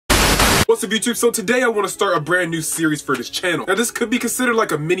What's up, YouTube? So today I want to start a brand new series for this channel. Now this could be considered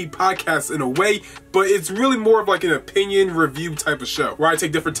like a mini podcast in a way, but it's really more of like an opinion review type of show where I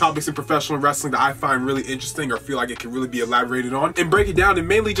take different topics in professional wrestling that I find really interesting or feel like it can really be elaborated on and break it down and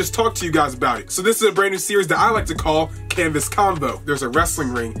mainly just talk to you guys about it. So this is a brand new series that I like to call Canvas Convo. There's a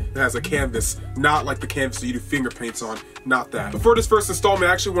wrestling ring that has a canvas, not like the canvas that you do finger paints on, not that. But for this first installment,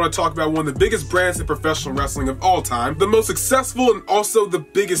 I actually want to talk about one of the biggest brands in professional wrestling of all time, the most successful and also the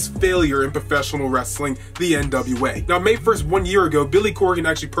biggest failure in professional wrestling, the NWA. Now, May 1st, 1 year ago, Billy Corgan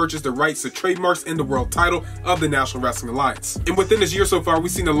actually purchased the rights to trademarks and the world title of the National Wrestling Alliance. And within this year so far,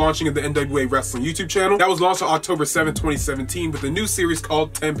 we've seen the launching of the NWA Wrestling YouTube channel. That was launched on October 7, 2017 with a new series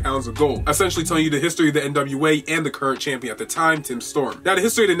called 10 Pounds of Gold, essentially telling you the history of the NWA and the current champion at the time, Tim Storm. Now, the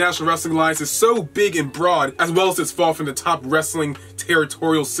history of the National Wrestling Alliance is so big and broad, as well as its fall from the top wrestling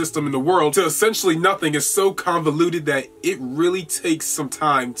territorial system in the world to essentially nothing, is so convoluted that it really takes some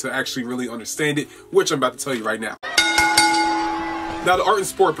time to actually really understand it, which I'm about to tell you right now. Now, the art and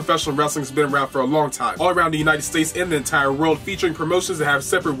sport of professional wrestling has been around for a long time, all around the United States and the entire world, featuring promotions that have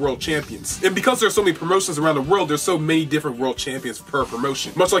separate world champions. And because there's so many promotions around the world, there's so many different world champions per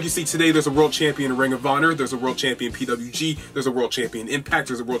promotion. Much like you see today, there's a world champion in Ring of Honor, there's a world champion in PWG, there's a world champion in Impact,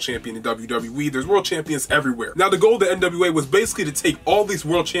 there's a world champion in WWE, there's world champions everywhere. Now, the goal of the NWA was basically to take all these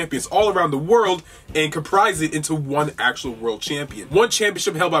world champions all around the world and comprise it into one actual world champion. One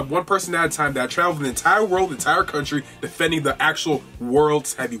championship held by one person at a time that traveled the entire world, the entire country, defending the actual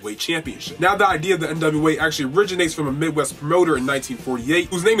World's Heavyweight Championship. Now, the idea of the NWA actually originates from a Midwest promoter in 1948,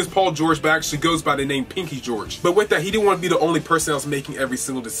 whose name is Paul George, but actually goes by the name Pinky George. But with that, he didn't want to be the only person else making every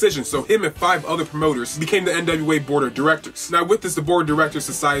single decision, so him and 5 other promoters became the NWA Board of Directors. Now, with this, the Board of Directors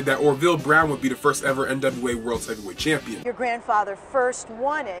decided that Orville Brown would be the first ever NWA World's Heavyweight Champion. Your grandfather first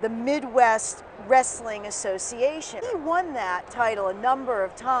won it, the Midwest Wrestling Association. He won that title a number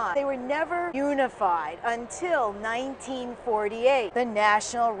of times. They were never unified until 1948, the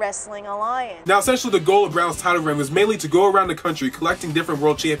National Wrestling Alliance. Now, essentially, the goal of Brown's title reign was mainly to go around the country collecting different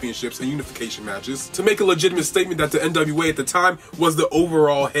world championships and unification matches to make a legitimate statement that the NWA at the time was the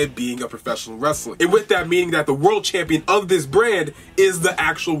overall head being of professional wrestling. And with that, meaning that the world champion of this brand is the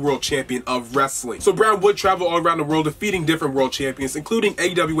actual world champion of wrestling. So Brown would travel all around the world defeating different world champions, including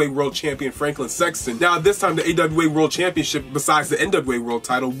AWA World Champion Franklin Sexton. Now, at this time, the AWA World Championship, besides the NWA World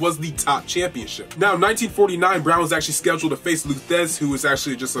title, was the top championship. Now, in 1949, Brown was actually scheduled to face Luthez, who was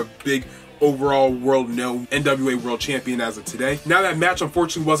actually just a big overall world-known NWA World Champion as of today. Now, that match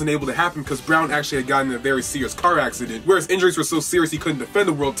unfortunately wasn't able to happen because Brown actually had gotten in a very serious car accident, where his injuries were so serious he couldn't defend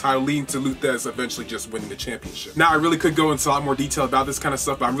the world title, leading to Luthez eventually just winning the championship. Now, I really could go into a lot more detail about this kind of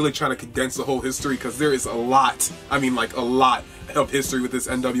stuff, but I'm really trying to condense the whole history because there is a lot, I mean like a lot of history with this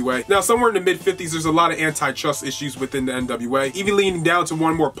NWA. Now, somewhere in the mid-50s, there's a lot of antitrust issues within the NWA, even leading down to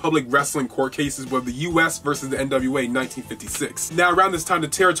one more public wrestling court cases with the US versus the NWA in 1956. Now, around this time, the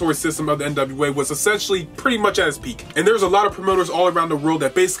territory system of the NWA was essentially pretty much at its peak. And there's a lot of promoters all around the world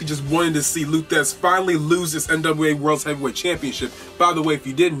that basically just wanted to see Luthez finally lose this NWA World's Heavyweight Championship. By the way, if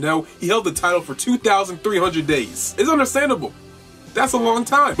you didn't know, he held the title for 2,300 days. It's understandable. That's a long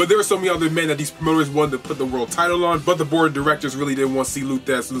time. But there were so many other men that these promoters wanted to put the world title on, but the board of directors really didn't want to see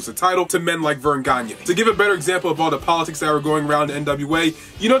Luthez lose the title to men like Vern Gagne. To give a better example of all the politics that were going around the NWA,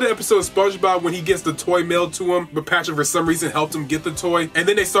 you know the episode of SpongeBob when he gets the toy mailed to him, but Patrick for some reason helped him get the toy, and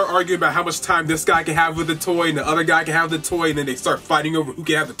then they start arguing about how much time this guy can have with the toy and the other guy can have the toy, and then they start fighting over who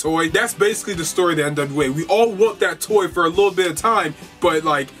can have the toy. That's basically the story of the NWA. We all want that toy for a little bit of time, but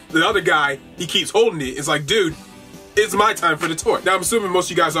like the other guy, he keeps holding it. It's like, dude, it's my time for the toy. Now, I'm assuming most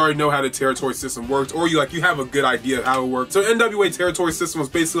of you guys already know how the territory system works, or you have a good idea of how it works. So NWA territory system was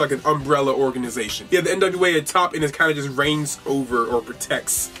basically like an umbrella organization. You have the NWA at top, and it kind of just reigns over or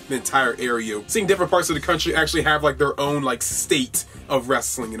protects the entire area. Seeing different parts of the country actually have like their own like state of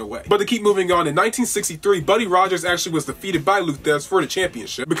wrestling in a way. But to keep moving on, in 1963, Buddy Rogers actually was defeated by Luthez for the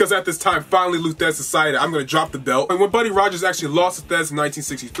championship, because at this time, finally Luthez decided, I'm going to drop the belt. And when Buddy Rogers actually lost to Luthez in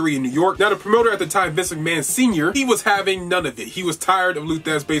 1963 in New York, now the promoter at the time, Vince McMahon Sr., he was having none of it. He was tired of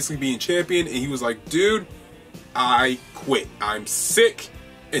Luthez basically being champion, and he was like, dude, I quit. I'm sick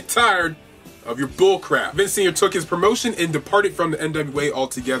and tired of your bullcrap. Vince Sr. took his promotion and departed from the NWA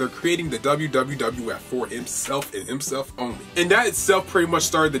altogether, creating the WWF for himself and himself only. And that itself pretty much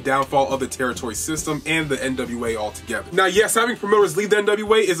started the downfall of the territory system and the NWA altogether. Now, yes, having promoters leave the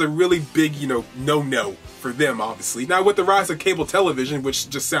NWA is a really big, no-no for them, obviously. Now, with the rise of cable television,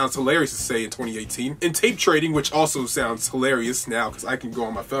 which just sounds hilarious to say in 2018, and tape trading, which also sounds hilarious now because I can go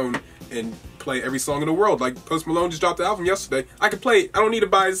on my phone and play every song in the world. Like Post Malone just dropped the album yesterday. I can play it. I don't need to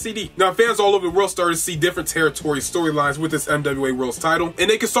buy a CD. Now fans all over the world started to see different territory storylines with this NWA World's title, and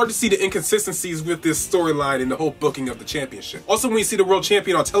they can start to see the inconsistencies with this storyline and the whole booking of the championship. Also, when you see the world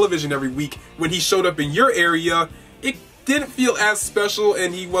champion on television every week, when he showed up in your area, it didn't feel as special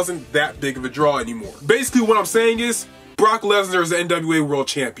and he wasn't that big of a draw anymore. Basically what I'm saying is, Brock Lesnar is the NWA World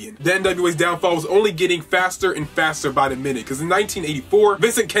Champion. The NWA's downfall was only getting faster and faster by the minute, because in 1984,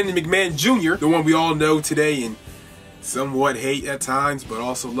 Vincent Kennedy McMahon Jr., the one we all know today and somewhat hate at times, but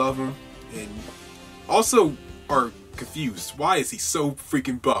also love him, and also are confused. Why is he so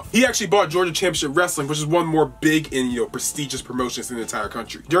freaking buff? He actually bought Georgia Championship Wrestling, which is one more big and, prestigious promotions in the entire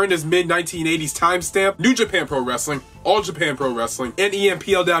country. During this mid-1980s timestamp, New Japan Pro Wrestling, All Japan Pro Wrestling, and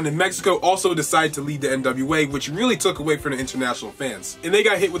EMPL down in Mexico also decided to lead the NWA, which really took away from the international fans. And they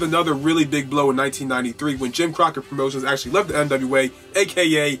got hit with another really big blow in 1993 when Jim Crockett Promotions actually left the NWA,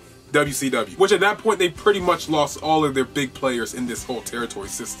 aka WCW, which at that point they pretty much lost all of their big players in this whole territory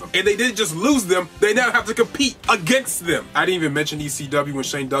system. And they didn't just lose them, they now have to compete against them. I didn't even mention ECW when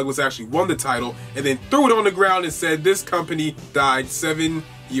Shane Douglas actually won the title and then threw it on the ground and said this company died 7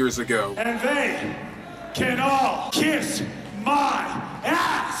 years ago. And they can all kiss my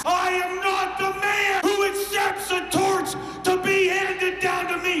ass. I am not the man who accepts a torch to be handed down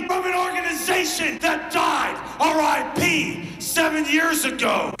to me from an organization that died, R.I.P., 7 years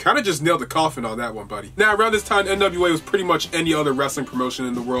ago. Kinda just nailed the coffin on that one, buddy. Now, around this time, NWA was pretty much any other wrestling promotion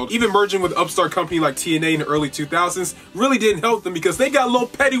in the world. Even merging with an upstart company like TNA in the early 2000s really didn't help them because they got a little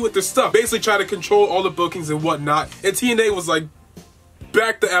petty with their stuff. Basically trying to control all the bookings and whatnot. And TNA was like,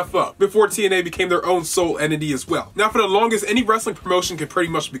 back the F up, before TNA became their own sole entity as well. Now, for the longest, any wrestling promotion can pretty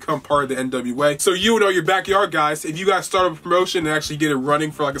much become part of the NWA. So you and all your backyard guys, if you guys start a promotion and actually get it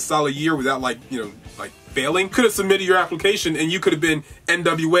running for like a solid year without like failing, could have submitted your application and you could have been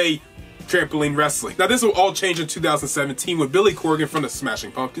NWA Trampoline Wrestling. Now this will all change in 2017 with Billy Corgan from the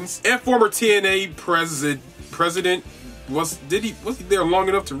Smashing Pumpkins and former TNA president, was he there long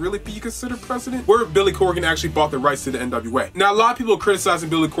enough to really be considered president? Where Billy Corgan actually bought the rights to the NWA. Now a lot of people are criticizing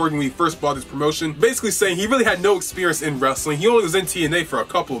Billy Corgan when he first bought this promotion, basically saying he really had no experience in wrestling. He only was in TNA for a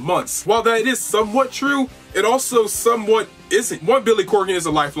couple of months. While that is somewhat true, it also somewhat isn't. One, Billy Corgan is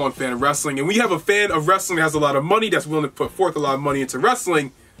a lifelong fan of wrestling, and when you have a fan of wrestling that has a lot of money, that's willing to put forth a lot of money into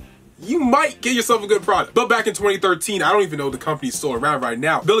wrestling, you might get yourself a good product. But back in 2013, I don't even know if the company's still around right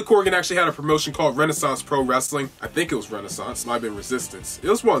now, Billy Corgan actually had a promotion called Renaissance Pro Wrestling. I think it was Renaissance, might have been Resistance. It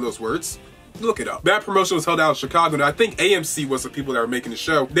was one of those words. Look it up. That promotion was held out in Chicago, and I think AMC was the people that were making the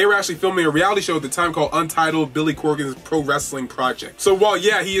show. They were actually filming a reality show at the time called Untitled Billy Corgan's Pro Wrestling Project. So while,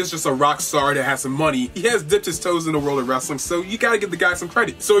 yeah, he is just a rock star that has some money, he has dipped his toes in the world of wrestling, so you gotta give the guy some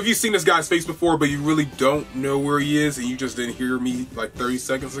credit. So if you've seen this guy's face before, but you really don't know where he is, and you just didn't hear me like 30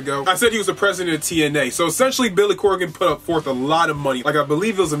 seconds ago, I said he was the president of TNA. So essentially, Billy Corgan put up forth a lot of money, like I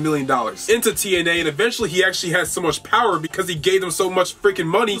believe it was $1 million, into TNA, and eventually he actually had so much power because he gave them so much freaking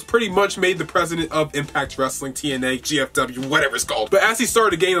money, he pretty much made the president of Impact Wrestling, TNA, GFW, whatever it's called. But as he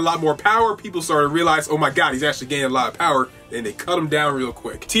started to gain a lot more power, people started to realize, oh my god, he's actually gaining a lot of power, and they cut him down real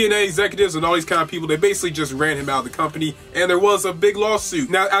quick. TNA executives and all these kind of people, they basically just ran him out of the company, and there was a big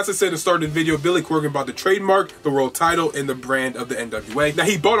lawsuit. Now, as I said at the start of the video, Billy Corgan bought the trademark, the world title, and the brand of the NWA. Now,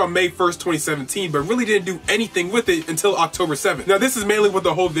 he bought on May 1st, 2017, but really didn't do anything with it until October 7th. Now, this is mainly what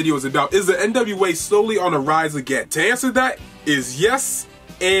the whole video is about. Is the NWA slowly on a rise again? To answer that is yes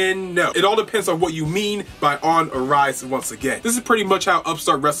and no. It all depends on what you mean by on a rise once again. This is pretty much how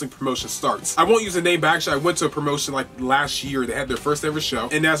upstart wrestling promotion starts. I won't use the name, but actually I went to a promotion like last year. They had their first ever show,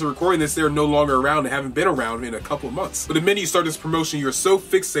 and as of recording this, they're no longer around and haven't been around in a couple of months. But the minute you start this promotion, you're so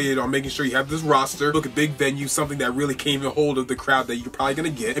fixated on making sure you have this roster, look at big venue, something that really can't even hold of the crowd that you're probably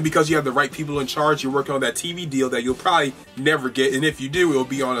gonna get. And because you have the right people in charge, you're working on that TV deal that you'll probably never get, and if you do, it'll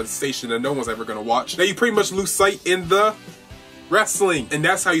be on a station that no one's ever gonna watch. Now you pretty much lose sight in the wrestling, and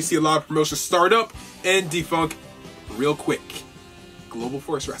that's how you see a lot of promotions start up and defunk real quick. Global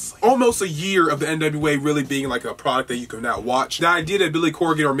Force Wrestling. Almost a year of the NWA really being like a product that you can now watch. The idea that Billy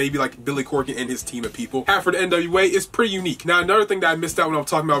Corgan, or maybe like Billy Corgan and his team of people, have for the NWA is pretty unique. Now, another thing that I missed out when I'm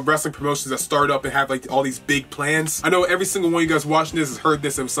talking about wrestling promotions that start up and have like all these big plans. I know every single one of you guys watching this has heard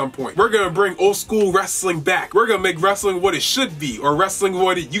this at some point. We're gonna bring old school wrestling back. We're gonna make wrestling what it should be, or wrestling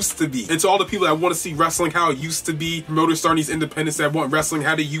what it used to be. And to all the people that want to see wrestling how it used to be, promoters starting these independents that want wrestling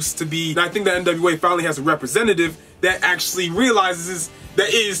how they used to be. And I think the NWA finally has a representative that actually realizes that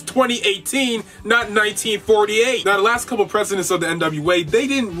it is 2018, not 1948. Now, the last couple presidents of the NWA, they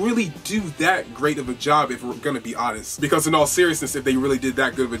didn't really do that great of a job, if we're gonna be honest. Because in all seriousness, if they really did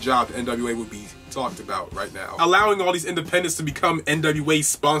that good of a job, the NWA would be talked about right now. Allowing all these independents to become NWA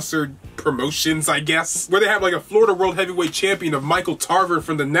sponsored promotions, I guess, where they have like a Florida World Heavyweight Champion of Michael Tarver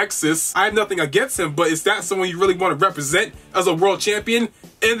from the Nexus. I have nothing against him, but is that someone you really want to represent as a world champion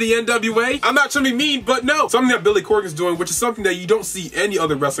in the NWA? I'm not trying to be mean, but no. Something that Billy Corgan is doing, which is something that you don't see any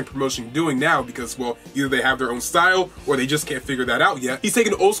other wrestling promotion doing now because, well, either they have their own style or they just can't figure that out yet. He's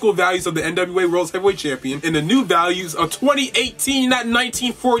taking the old school values of the NWA World Heavyweight Champion and the new values of 2018, not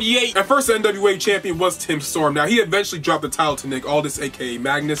 1948. At first, the NWA champion was Tim Storm. Now, he eventually dropped the title to Nick Aldis, aka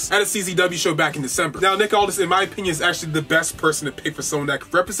Magnus, at a CZW show back in December. Now, Nick Aldis, in my opinion, is actually the best person to pick for someone that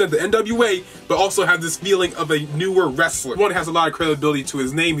could represent the NWA, but also have this feeling of a newer wrestler. One has a lot of credibility to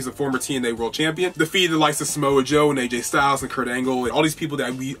his name. He's a former TNA World Champion, defeated the likes of Samoa Joe and AJ Styles and Kurt Angle and all these people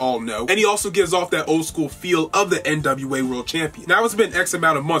that we all know. And he also gives off that old school feel of the NWA World Champion. Now, it's been X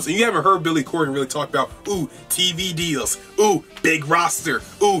amount of months, and you haven't heard Billy Corgan really talk about, ooh, TV deals, ooh, big roster,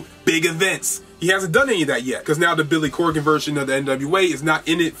 ooh, big events. He hasn't done any of that yet, because now the Billy Corgan version of the NWA is not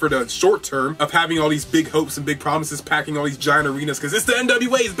in it for the short term of having all these big hopes and big promises, packing all these giant arenas, because it's the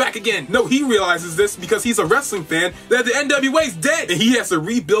NWA is back again. No, he realizes this because he's a wrestling fan, that the NWA is dead, and he has to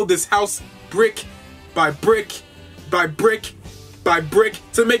rebuild this house brick by brick by brick by brick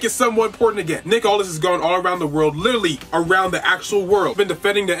to make it somewhat important again. Nick Aldis has gone all around the world, literally around the actual world. Been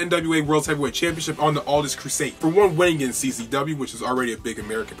defending the NWA World Heavyweight Championship on the Aldis Crusade. For one, winning in CZW, which is already a big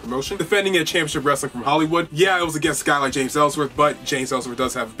American promotion. Defending a championship wrestling from Hollywood. Yeah, it was against a guy like James Ellsworth, but James Ellsworth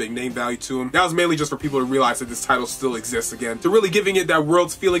does have a big name value to him. That was mainly just for people to realize that this title still exists again. To really giving it that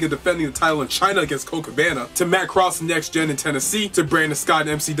world's feeling of defending the title in China against Colt Cabana. To Matt Cross in Next Gen in Tennessee. To Brandon Scott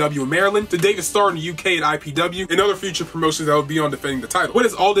in MCW in Maryland. To David Starr in the UK at IPW. And other future promotions that will be on defending the title. What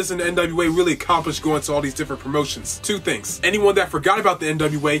does all this in the NWA really accomplish going to all these different promotions? Two things. Anyone that forgot about the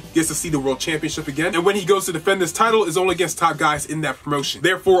NWA gets to see the World Championship again, and when he goes to defend this title is only against top guys in that promotion.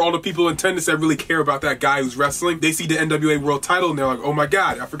 Therefore, all the people in attendance that really care about that guy who's wrestling, they see the NWA World title and they're like, oh my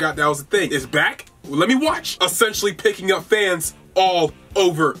god, I forgot that was a thing. It's back? Well, let me watch. Essentially picking up fans all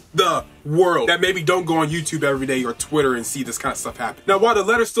over the world that maybe don't go on YouTube every day or Twitter and see this kind of stuff happen. Now, while the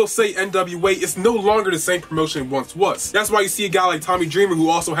letters still say NWA, it's no longer the same promotion it once was. That's why you see a guy like Tommy Dreamer, who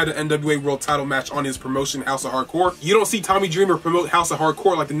also had an NWA World title match on his promotion, House of Hardcore. You don't see Tommy Dreamer promote House of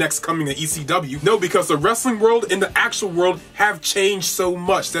Hardcore like the next coming to ECW. No, because the wrestling world and the actual world have changed so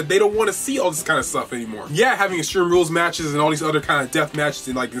much that they don't want to see all this kind of stuff anymore. Yeah, having Extreme Rules matches and all these other kind of death matches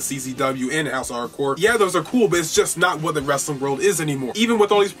in like in CZW and House of Hardcore, yeah, those are cool, but it's just not what the wrestling world is anymore. Even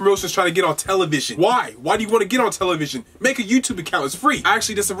with all these promotions trying to get on television. Why? Why do you want to get on television? Make a YouTube account. It's free. I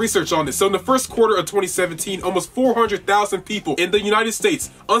actually did some research on this. So in the first quarter of 2017, almost 400,000 people in the United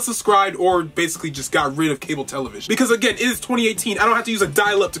States unsubscribed or basically just got rid of cable television. Because again, it is 2018. I don't have to use a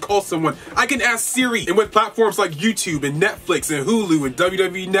dial-up to call someone. I can ask Siri. And with platforms like YouTube and Netflix and Hulu and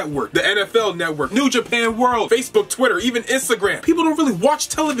WWE Network, the NFL Network, New Japan World, Facebook, Twitter, even Instagram, people don't really watch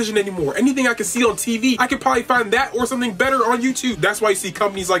television anymore. Anything I can see on TV, I can probably find that or something better on YouTube. That's why you see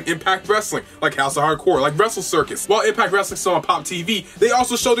companies like Impact Wrestling, like House of Hardcore, like Wrestle Circus. While Impact Wrestling saw on Pop TV, they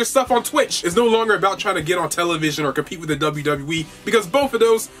also show their stuff on Twitch. It's no longer about trying to get on television or compete with the WWE, because both of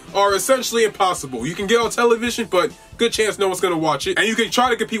those are essentially impossible. You can get on television, but good chance no one's gonna watch it. And you can try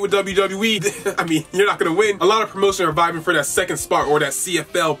to compete with WWE. I mean, you're not gonna win. A lot of promotions are vying for that second spot or that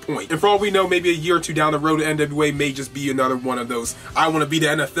CFL point. And for all we know, maybe a year or two down the road, the NWA may just be another one of those, I want to be the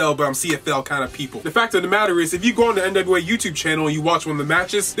NFL, but I'm CFL kind of people. The fact of the matter is, if you go on the NWA YouTube channel and you watch one of the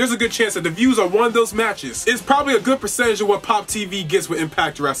matches, there's a good chance that the views on one of those matches is probably a good percentage of what Pop TV gets with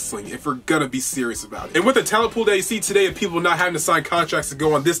Impact Wrestling, if we're gonna be serious about it. And with the talent pool that you see today of people not having to sign contracts to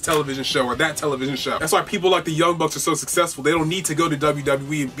go on this television show or that television show, that's why people like the Young Bucks are so successful. They don't need to go to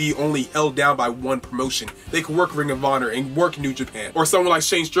WWE and be only held down by one promotion. They can work Ring of Honor and work New Japan. Or someone like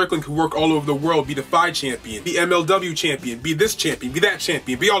Shane Strickland could work all over the world, be the Defy champion, be MLW champion, be this champion, be that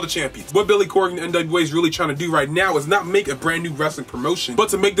champion, be all the champions. What Billy Corgan and NWA is really trying to do right now is not make a brand new wrestling promotion, but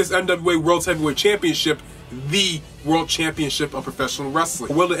to make this NWA World Heavyweight Championship the World Championship of Professional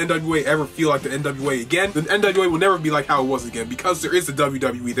Wrestling. Will the NWA ever feel like the NWA again? The NWA will never be like how it was again, because there is the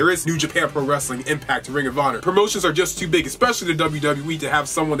WWE, there is New Japan Pro Wrestling, Impact, Ring of Honor. Promotions are just too big, especially the WWE, to have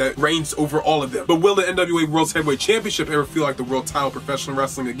someone that reigns over all of them. But will the NWA World Heavyweight Championship ever feel like the world title of professional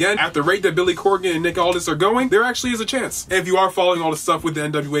wrestling again? At the rate that Billy Corgan and Nick Aldis are going, there actually is a chance. And if you are following all the stuff with the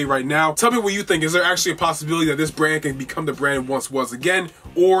NWA right now, tell me what you think. Is there actually a possibility that this brand can become the brand it once was again,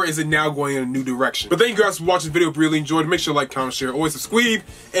 or is it now going in a new direction? But thank you guys for watching this video. Really enjoyed it. Make sure to like, comment, share, always subscribe,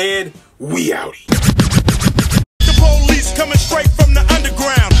 and we out. police coming straight from the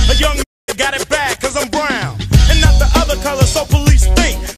underground. A young got it bad cause I'm brown, and not the other color, so police